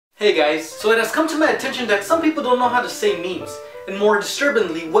Hey guys, so it has come to my attention that some people don't know how to say memes, and more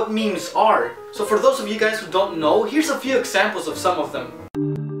disturbingly, what memes are. So for those of you guys who don't know, here's a few examples of some of them.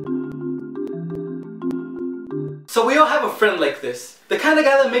 So we all have a friend like this. The kind of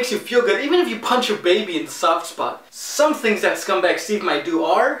guy that makes you feel good even if you punch your baby in the soft spot. Some things that scumbag Steve might do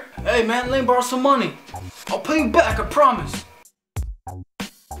are, "Hey man, let me borrow some money. I'll pay you back, I promise."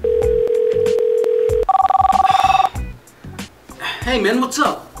 "Hey man, what's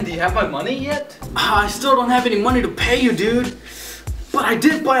up? Do you have my money yet?" "I still don't have any money to pay you, dude. But I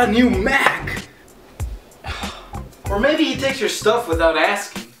did buy a new Mac." Or maybe he takes your stuff without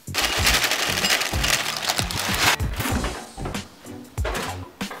asking.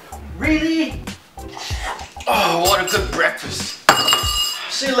 "Really? Oh, what a good breakfast.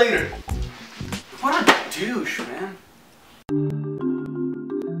 See you later." What a douche, man.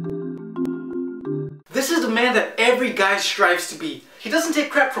 This is the man that every guy strives to be. He doesn't take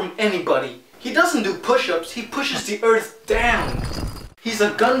crap from anybody. He doesn't do push-ups, he pushes the earth down. He's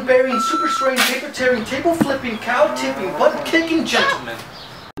a gun-bearing, super-spraying, paper-tearing, table-flipping, cow-tipping, butt-kicking gentleman.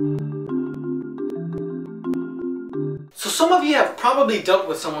 So some of you have probably dealt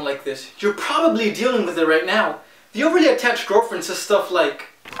with someone like this. You're probably dealing with it right now. The overly attached girlfriend says stuff like,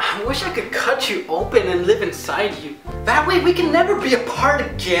 "I wish I could cut you open and live inside you. That way we can never be apart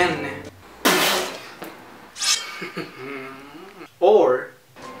again." Or,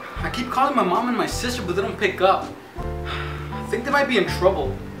 "I keep calling my mom and my sister but they don't pick up. I think they might be in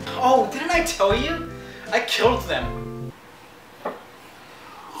trouble. Oh, didn't I tell you? I killed them."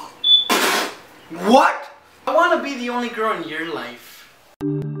 What? I want to be the only girl in your life.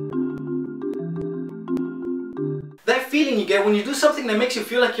 That feeling you get when you do something that makes you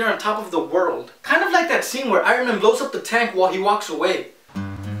feel like you're on top of the world. Kind of like that scene where Iron Man blows up the tank while he walks away.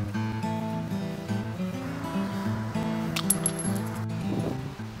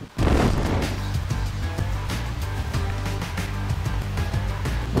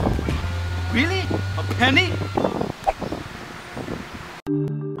 Really? A penny?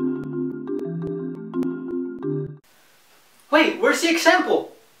 Wait, where's the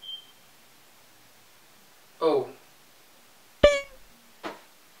example?